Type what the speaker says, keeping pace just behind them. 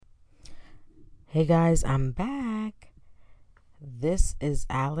Hey guys, I'm back. This is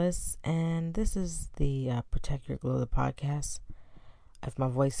Alice, and this is the Protect Your Glow the podcast. If my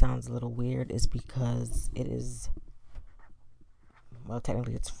voice sounds a little weird, it's because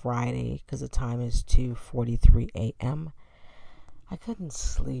technically it's Friday because the time is 2:43 a.m. I couldn't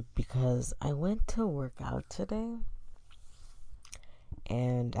sleep because I went to work out today,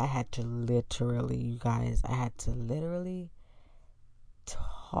 and I had to literally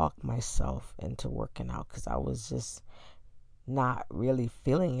talk myself into working out because I was just not really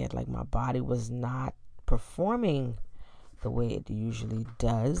feeling it. Like my body was not performing the way it usually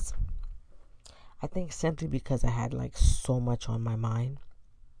does. I think simply because I had like so much on my mind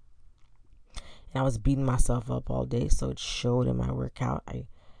and I was beating myself up all day, so it showed in my workout.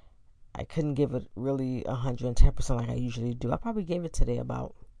 I couldn't give it really 110% like I usually do. I probably gave it today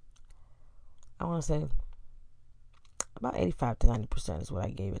about, I want to say about 85 to 90% is what I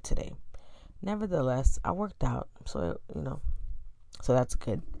gave it today. Nevertheless, I worked out, so that's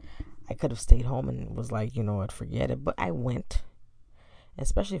good. I could have stayed home and was like, what, forget it. But I went.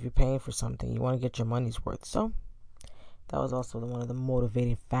 Especially if you're paying for something, you want to get your money's worth. So that was also one of the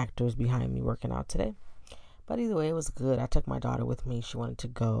motivating factors behind me working out today. But either way, it was good. I took my daughter with me. She wanted to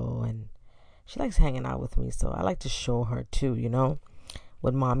go, and she likes hanging out with me. So I like to show her too,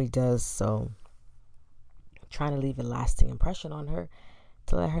 what mommy does. So trying to leave a lasting impression on her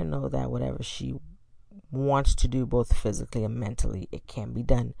to let her know that whatever she wants to do, both physically and mentally, it can be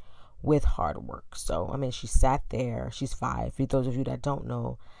done with hard work. So, she sat there. She's 5. For those of you that don't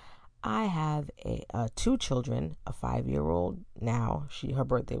know, I have two children, a 5-year-old now. Her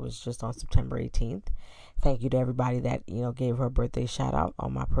birthday was just on September 18th. Thank you to everybody that, gave her a birthday shout out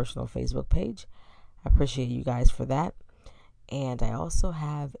on my personal Facebook page. I appreciate you guys for that. And I also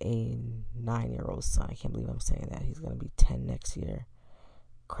have a 9-year-old son. I can't believe I'm saying that. He's going to be 10 next year.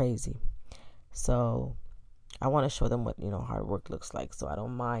 Crazy. So I want to show them what, hard work looks like. So I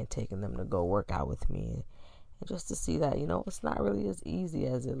don't mind taking them to go work out with me. And just to see that, it's not really as easy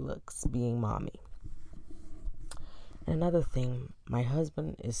as it looks being mommy. And another thing, my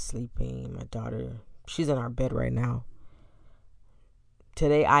husband is sleeping. My daughter, she's in our bed right now.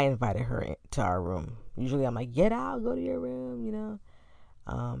 Today I invited her to our room. Usually I'm like, get out, go to your room,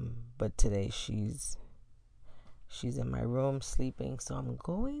 But today she's in my room sleeping. So I'm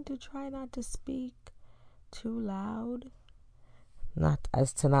going to try not to speak too loud, not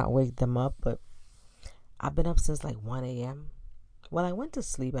as to not wake them up. But I've been up since like 1 a.m. Well, I went to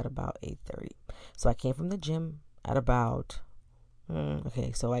sleep at about 8:30. So I came from the gym at about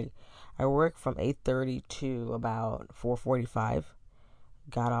so I worked from 8:30 to about 4:45.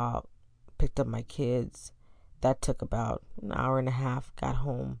 Got out, picked up my kids. That took about an hour and a half. Got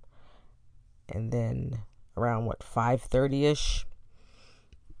home, and then around 5:30ish.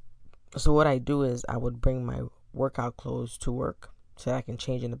 So what I do is I would bring my workout clothes to work so that I can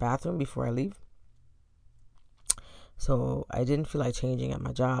change in the bathroom before I leave. So I didn't feel like changing at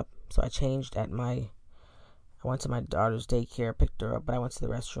my job. So I changed I went to my daughter's daycare, picked her up, but I went to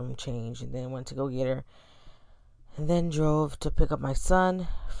the restroom, changed, and then went to go get her. And then drove to pick up my son.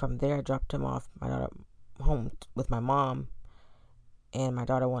 From there, I dropped him off, my daughter, home with my mom. And my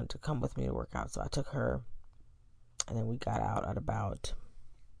daughter wanted to come with me to work out. So I took her. And then we got out at about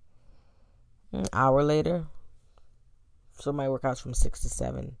an hour later. So my workout's from 6 to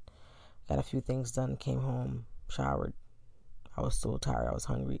 7. Got a few things done, came home, showered. I was so tired. I was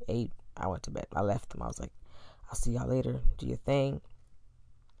hungry. Ate. I went to bed. I left him. I was like, I'll see y'all later. Do your thing.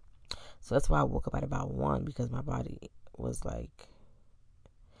 So that's why I woke up at about 1, because my body was like,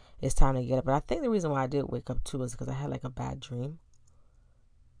 it's time to get up. But I think the reason why I did wake up too is because I had like a bad dream.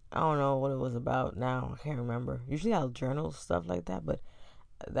 I don't know what it was about now. I can't remember. Usually I'll journal stuff like that, but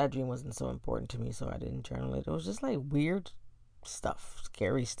that dream wasn't so important to me, so I didn't journal it. It was just like weird stuff,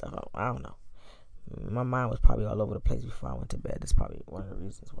 scary stuff. I don't know. My mind was probably all over the place before I went to bed. That's probably one of the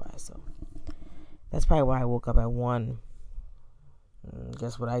reasons why. So that's probably why I woke up at 1.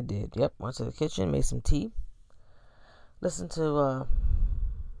 Guess what I did? Yep, went to the kitchen, made some tea, listened to a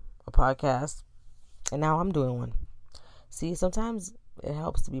podcast, and now I'm doing one. See, sometimes it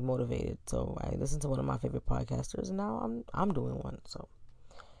helps to be motivated. So I listened to one of my favorite podcasters, and now I'm doing one. So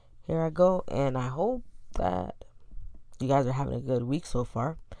here I go, and I hope that you guys are having a good week so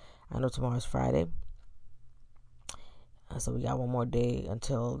far. I know tomorrow's Friday, so we got one more day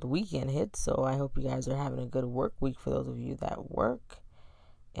until the weekend hits. So I hope you guys are having a good work week for those of you that work,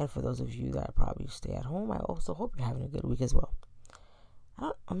 and for those of you that probably stay at home. I also hope you're having a good week as well.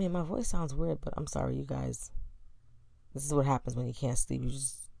 My voice sounds weird, but I'm sorry, you guys. This is what happens when you can't sleep.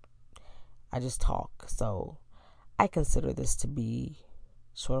 I just talk. So I consider this to be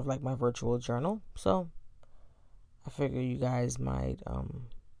sort of like my virtual journal. So I figure you guys might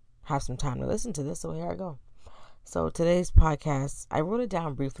have some time to listen to this. So here I go. So today's podcast, I wrote it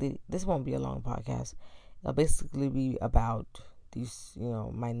down briefly. This won't be a long podcast. It'll basically be about these,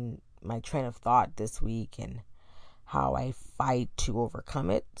 my train of thought this week and how I fight to overcome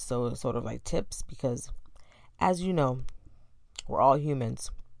it. So it's sort of like tips, because as you know, we're all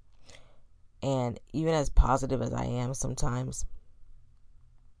humans. And even as positive as I am sometimes,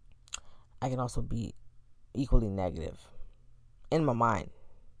 I can also be equally negative in my mind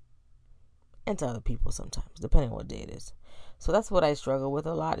and to other people sometimes, depending on what day it is. So that's what I struggle with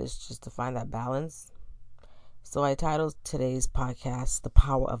a lot, is just to find that balance. So I titled today's podcast, The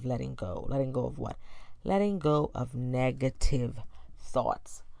Power of Letting Go. Letting go of what? Letting go of negative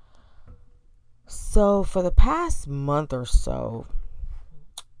thoughts. So for the past month or so,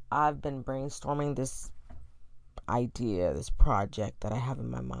 I've been brainstorming this idea, this project that I have in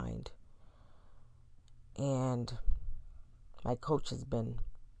my mind. And my coach has been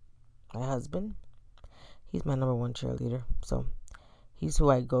my husband. He's my number one cheerleader. So he's who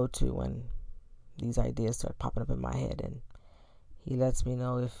I go to when these ideas start popping up in my head. And he lets me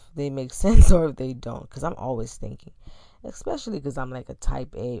know if they make sense or if they don't. Because I'm always thinking. Especially because I'm like a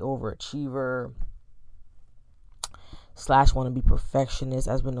type A overachiever / want to be perfectionist.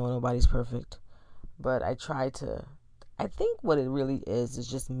 As we know, nobody's perfect. But I think what it really is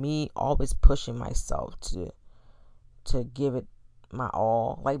just me always pushing myself to give it my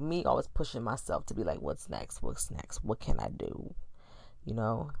all. Like me always pushing myself to be like, what's next? What can I do?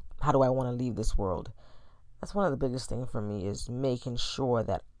 How do I want to leave this world? That's one of the biggest things for me, is making sure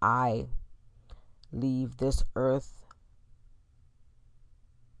that I leave this earth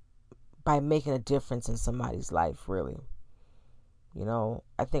by making a difference in somebody's life, really.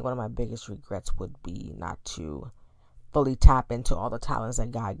 I think one of my biggest regrets would be not to fully tap into all the talents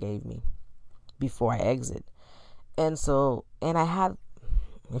that God gave me before I exit. And I have,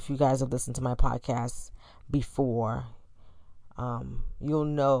 if you guys have listened to my podcast before, you'll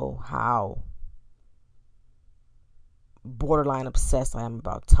know how borderline obsessed I am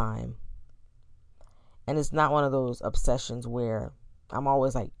about time. And it's not one of those obsessions where I'm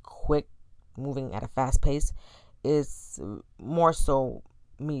always like quick, moving at a fast pace. It's more so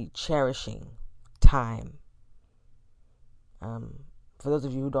me cherishing time. For those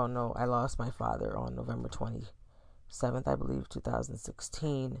of you who don't know, I lost my father on November 27th, I believe,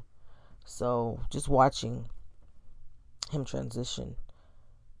 2016. So just watching him transition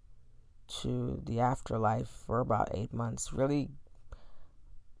to the afterlife for about 8 months really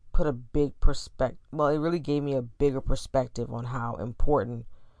put a big perspective. Well, it really gave me a bigger perspective on how important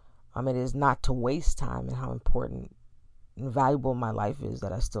it is not to waste time, and how important and valuable my life is,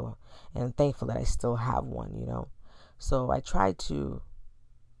 that I still, and I'm thankful that I still have one, So I try to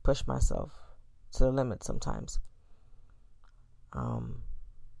push myself to the limit sometimes.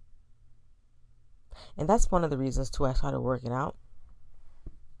 And that's one of the reasons too I started working out,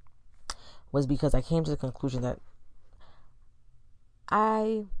 was because I came to the conclusion that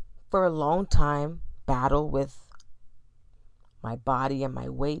I, for a long time, battle with my body and my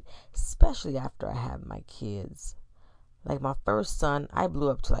weight, especially after I had my kids. Like my first son, I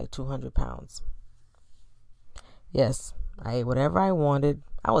blew up to like 200 pounds. Yes, I ate whatever I wanted.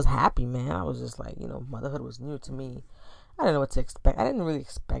 I was happy, man. I was just like, motherhood was new to me. I didn't know what to expect. I didn't really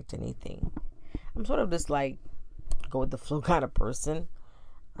expect anything. I'm sort of this like go with the flow kind of person.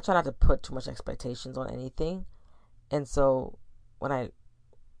 I try not to put too much expectations on anything. And so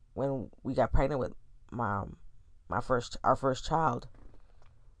when we got pregnant with our first child,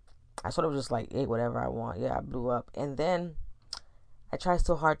 I sort of just like ate whatever I want. Yeah, I blew up. And then I tried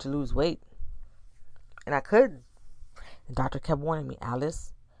so hard to lose weight, and I couldn't. The doctor kept warning me,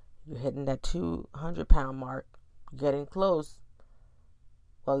 Alice, you're hitting that 200-pound mark, getting close.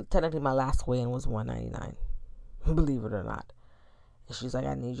 Well, technically my last weigh-in was 199, believe it or not. And she's like,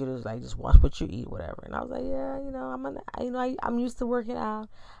 I need you to like just watch what you eat, whatever. And I was like, yeah, I'm used to working out.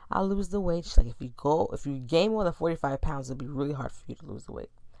 I'll lose the weight. She's like, if you gain more than 45 pounds, it'll be really hard for you to lose the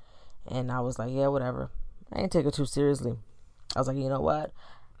weight. And I was like, yeah, whatever. I didn't take it too seriously. I was like, you know what?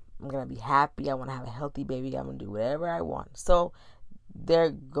 I'm going to be happy. I want to have a healthy baby. I'm going to do whatever I want. So there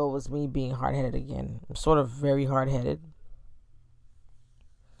goes me being hard-headed again. I'm sort of very hard-headed.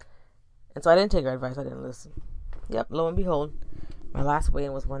 And so I didn't take her advice. I didn't listen. Yep, lo and behold, my last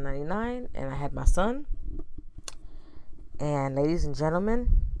weigh-in was 199, and I had my son. And ladies and gentlemen,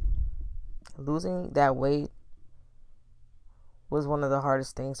 losing that weight was one of the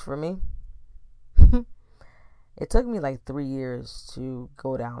hardest things for me. It took me like 3 years to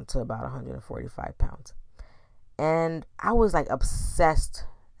go down to about 145 pounds. And I was like obsessed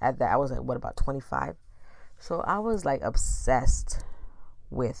at that. I was like, what, about 25? So I was like obsessed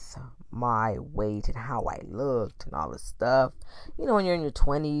with my weight and how I looked and all this stuff. You know, when you're in your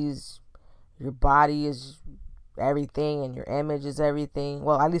 20s, your body is everything and your image is everything.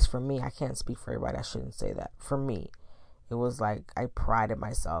 Well, at least for me, I can't speak for everybody. I shouldn't say that. For me, it was like I prided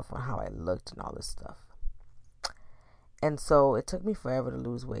myself on how I looked and all this stuff. And so it took me forever to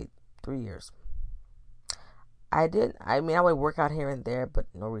lose weight, 3 years. I would work out here and there, but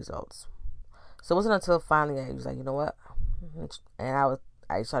no results. So it wasn't until finally I was like, you know what? And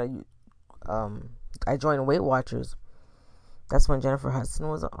I started, I joined Weight Watchers. That's when Jennifer Hudson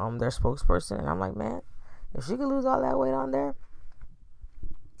was their spokesperson. And I'm like, man, if she could lose all that weight on there,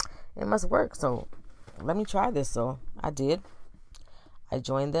 it must work. So let me try this. So I did. I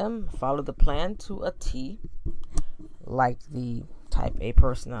joined them, followed the plan to a T, like the type A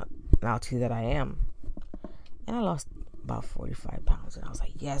personality that I am. And I lost about 45 pounds. And I was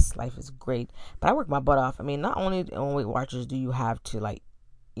like, yes, life is great. But I worked my butt off. I mean, not only on Weight Watchers do you have to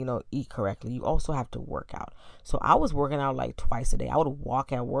eat correctly, you also have to work out. So I was working out like twice a day. I would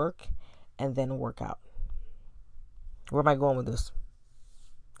walk at work and then work out. Where am I going with this?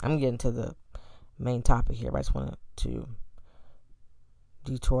 I'm getting to the main topic here, but I just wanted to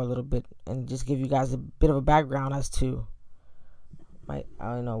detour a little bit and just give you guys a bit of a background as to I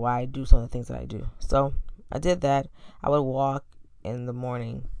don't know why I do some of the things that I do. So I did that. I would walk in the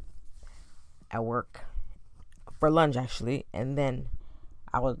morning at work for lunch, actually, and then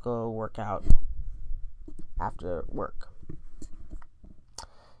I would go work out after work.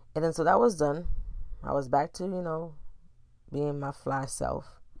 And then so that was done. I was back to, being my fly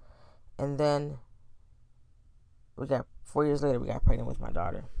self. And then 4 years later, we got pregnant with my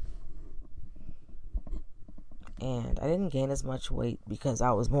daughter. And I didn't gain as much weight because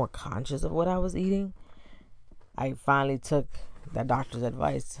I was more conscious of what I was eating. I finally took that doctor's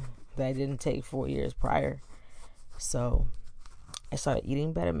advice that I didn't take 4 years prior. So I started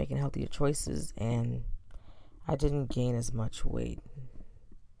eating better, making healthier choices, and I didn't gain as much weight.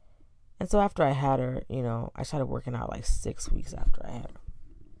 And so after I had her, I started working out like 6 weeks after I had her.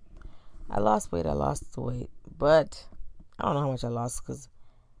 I lost weight, but I don't know how much I lost because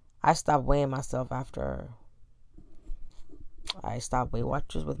I stopped weighing myself after I stopped Weight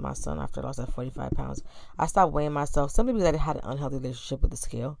Watchers with my son after I lost that 45 pounds. I stopped weighing myself simply because I had an unhealthy relationship with the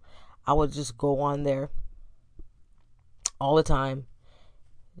scale. I would just go on there all the time,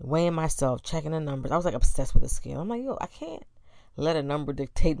 weighing myself, checking the numbers. I was like obsessed with the scale. I'm like, I can't let a number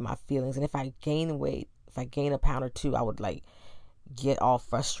dictate my feelings. And if I gain weight, if I gain a pound or two, I would like get all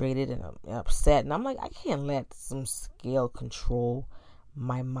frustrated and upset. And I'm like, I can't let some scale control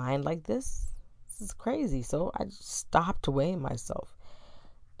my mind like this. This is crazy. So I just stopped weighing myself.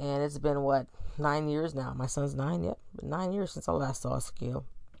 And it's been 9 years now. My son's 9, yep. 9 years since I last saw a scale.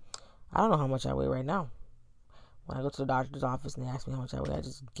 I don't know how much I weigh right now. When I go to the doctor's office and they ask me how much I weigh, I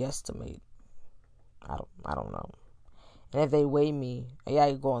just guesstimate. I don't know. And if they weigh me,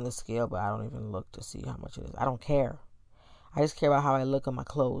 I go on the scale, but I don't even look to see how much it is. I don't care. I just care about how I look in my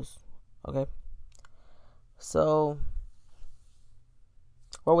clothes. Okay? So,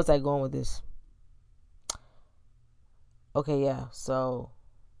 where was I going with this? Okay, yeah. So,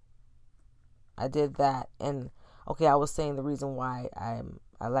 I did that. And, I was saying the reason why I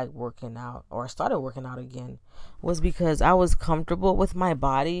like working out, or I started working out again, was because I was comfortable with my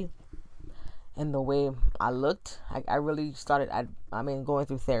body and the way I looked. I really started, going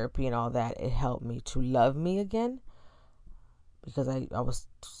through therapy and all that, it helped me to love me again because I was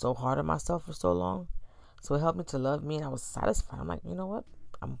so hard on myself for so long. So it helped me to love me and I was satisfied. I'm like, you know what?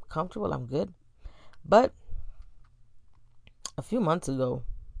 I'm comfortable. I'm good. But a few months ago,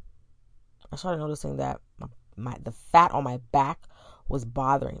 I started noticing that the fat on my back was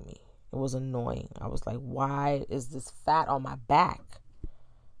bothering me. It was annoying. I was like, why is this fat on my back?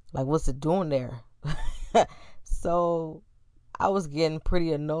 Like, what's it doing there? So I was getting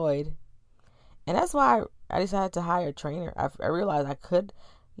pretty annoyed. And that's why I decided to hire a trainer. I realized I could,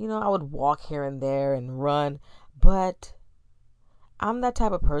 I would walk here and there and run. But I'm that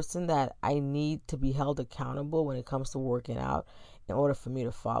type of person that I need to be held accountable when it comes to working out in order for me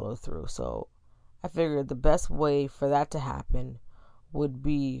to follow through. So I figured the best way for that to happen would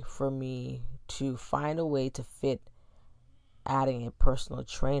be for me to find a way to fit adding a personal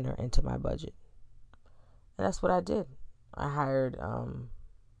trainer into my budget. And that's what I did. I hired,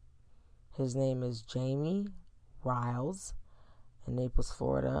 his name is Jamie Riles in Naples,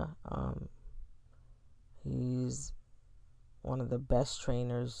 Florida. He's one of the best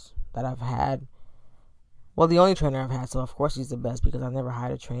trainers that I've had. Well, the only trainer I've had, so of course he's the best because I've never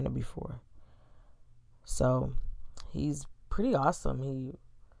hired a trainer before. So he's pretty awesome.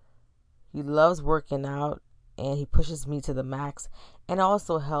 He loves working out, and he pushes me to the max. And it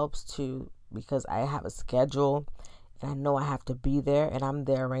also helps too because I have a schedule and I know I have to be there, and I'm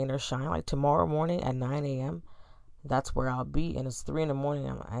there rain or shine. Like tomorrow morning at 9 a.m., that's where I'll be, and it's 3 in the morning.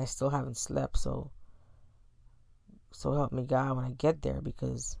 I still haven't slept, so help me God when I get there,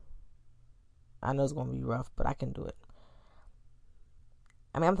 because I know it's going to be rough, but I can do it.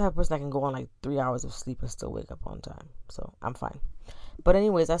 I mean, I'm the type of person that can go on like 3 hours of sleep and still wake up on time, so I'm fine. But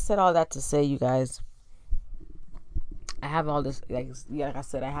anyways, I said all that to say, you guys, I have all this, like I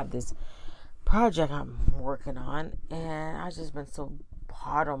said, I have this project I'm working on, and I've just been so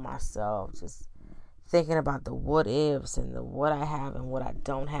hard on myself, just thinking about the what ifs and the what I have and what I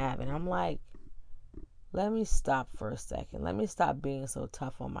don't have. And I'm like, let me stop for a second. Let me stop being so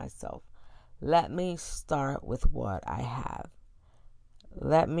tough on myself. Let me start with what I have.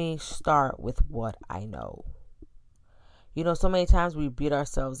 Let me start with what I know. You know, so many times we beat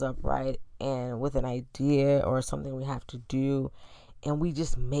ourselves up, right? And with an idea or something we have to do, and we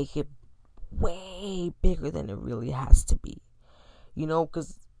just make it way bigger than it really has to be. You know,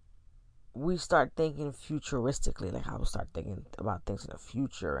 because we start thinking futuristically, like I will start thinking about things in the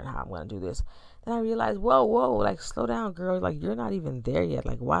future and how I'm going to do this. Then I realize, whoa, like slow down, girl. Like you're not even there yet.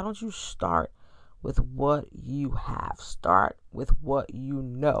 Like why don't you start with what you have? Start with what you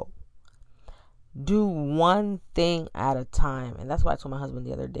know. Do one thing at a time. And that's why I told my husband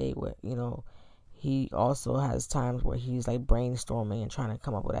the other day where, you know, he also has times where he's like brainstorming and trying to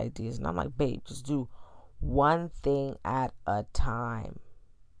come up with ideas. And I'm like, babe, just do one thing at a time.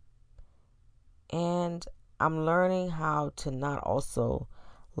 And I'm learning how to not also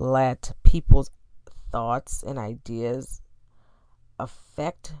let people's thoughts and ideas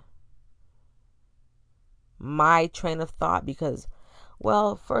affect my train of thought, because,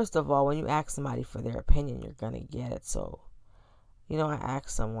 well, first of all, when you ask somebody for their opinion, you're going to get it. So, you know, I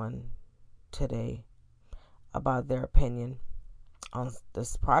asked someone today about their opinion on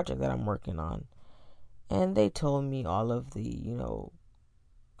this project that I'm working on, and they told me all of the, you know,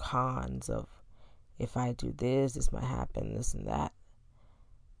 cons of, if I do this, this might happen, this and that.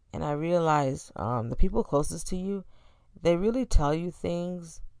 And I realized the people closest to you, they really tell you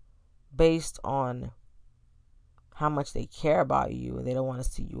things based on how much they care about you, and they don't want to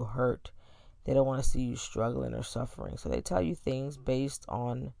see you hurt. They don't want to see you struggling or suffering. So they tell you things based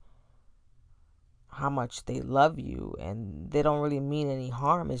on how much they love you, and they don't really mean any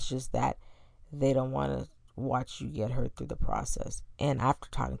harm. It's just that they don't want to watch you get hurt through the process. And after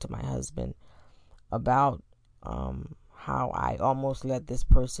talking to my husband about how I almost let this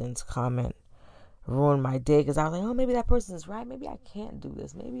person's comment ruin my day, because I was like, oh, maybe that person's right. Maybe I can't do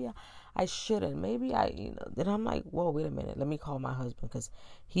this. Maybe I shouldn't. Maybe I, you know. Then I'm like, whoa, wait a minute. Let me call my husband, because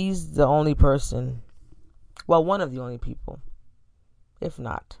he's the only person, well, one of the only people, if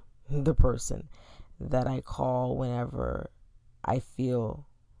not the person, that I call whenever I feel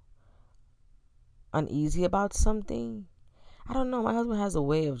uneasy about something. I don't know. My husband has a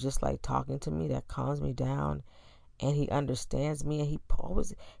way of just like talking to me that calms me down, and he understands me, and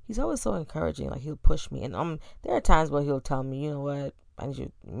he's always so encouraging. Like he'll push me, and there are times where he'll tell me, you know what,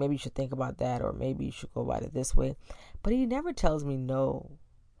 maybe you should think about that, or maybe you should go about it this way. But he never tells me no.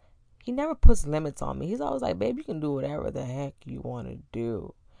 He never puts limits on me. He's always like, babe, you can do whatever the heck you want to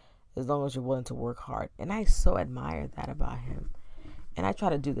do, as long as you're willing to work hard. And I so admire that about him, and I try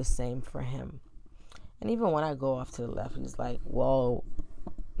to do the same for him. And even when I go off to the left, he's like, whoa,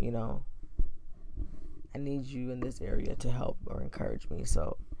 you know, I need you in this area to help or encourage me.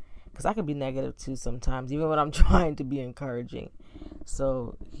 So, because I can be negative too sometimes, even when I'm trying to be encouraging.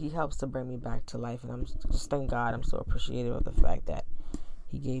 So he helps to bring me back to life, and I'm just, thank God, I'm so appreciative of the fact that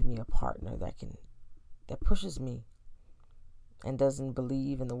he gave me a partner that pushes me and doesn't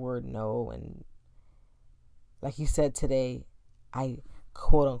believe in the word no. And like he said today, I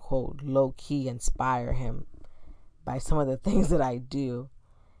quote unquote low key inspire him by some of the things that I do.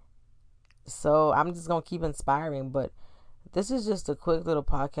 So I'm just going to keep inspiring. But this is just a quick little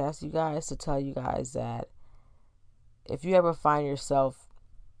podcast, you guys, to tell you guys that if you ever find yourself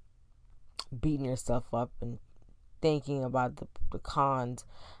beating yourself up and thinking about the cons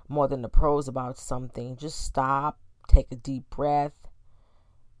more than the pros about something, just stop, take a deep breath,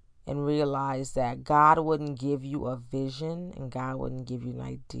 and realize that God wouldn't give you a vision and God wouldn't give you an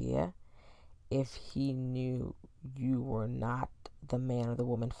idea if he knew you were not the man or the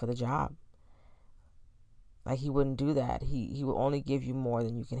woman for the job. Like, he wouldn't do that. He will only give you more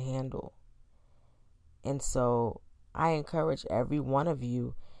than you can handle. And so I encourage every one of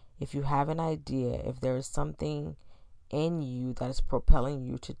you, if you have an idea, if there is something in you that is propelling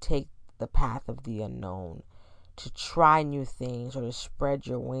you to take the path of the unknown, to try new things or to spread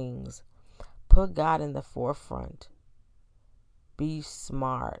your wings. Put God in the forefront. Be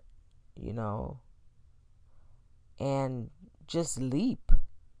smart, and just leap.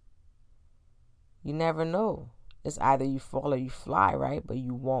 You never know. It's either you fall or you fly, right? But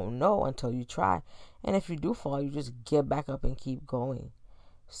you won't know until you try. And if you do fall, you just get back up and keep going.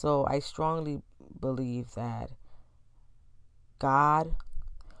 So I strongly believe that God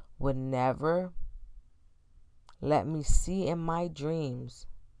would never let me see in my dreams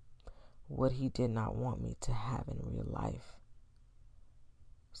what he did not want me to have in real life.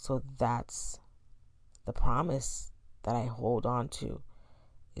 So that's the promise that I hold on to,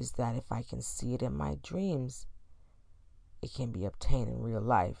 is that if I can see it in my dreams, it can be obtained in real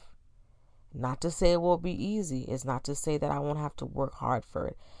life. Not to say it will be easy. It's not to say that I won't have to work hard for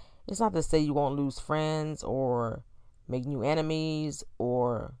it. It's not to say you won't lose friends or make new enemies,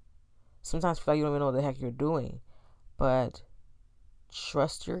 or sometimes feel like you don't even know what the heck you're doing. But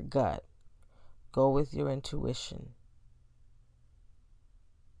trust your gut. Go with your intuition.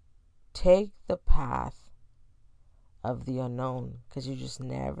 Take the path of the unknown, because you just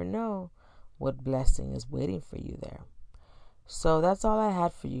never know what blessing is waiting for you there. So that's all I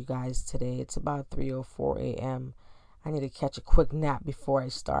had for you guys today. It's about 3:04 a.m. I need to catch a quick nap before I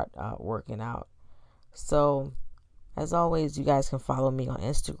start working out. So as always, you guys can follow me on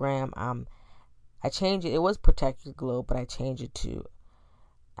Instagram. I changed it. It was Protect Your Glow, but I changed it to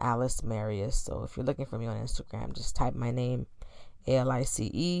Alice Marius. So if you're looking for me on Instagram, just type my name,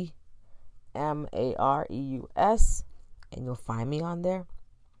 ALICEMAREUS, and you'll find me on there.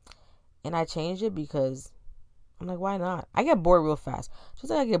 And I changed it because I'm like, why not? I get bored real fast.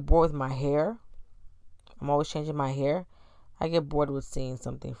 Just like I get bored with my hair. I'm always changing my hair. I get bored with seeing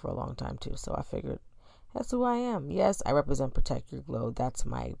something for a long time too. So I figured that's who I am. Yes, I represent Protect Your Glow. That's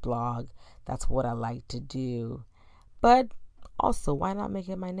my blog. That's what I like to do. But also, why not make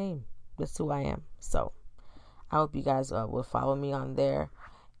it my name? That's who I am. So I hope you guys will follow me on there.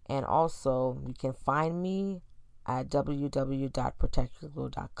 And also, you can find me at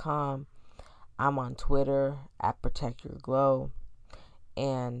www.protectyourglow.com. I'm on Twitter at Protect Your Glow.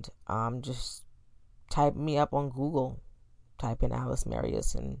 And just type me up on Google. Type in Alice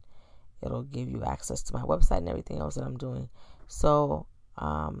Marius and it'll give you access to my website and everything else that I'm doing. So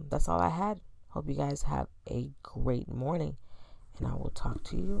that's all I had. Hope you guys have a great morning. And I will talk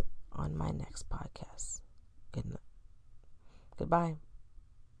to you on my next podcast. Goodbye.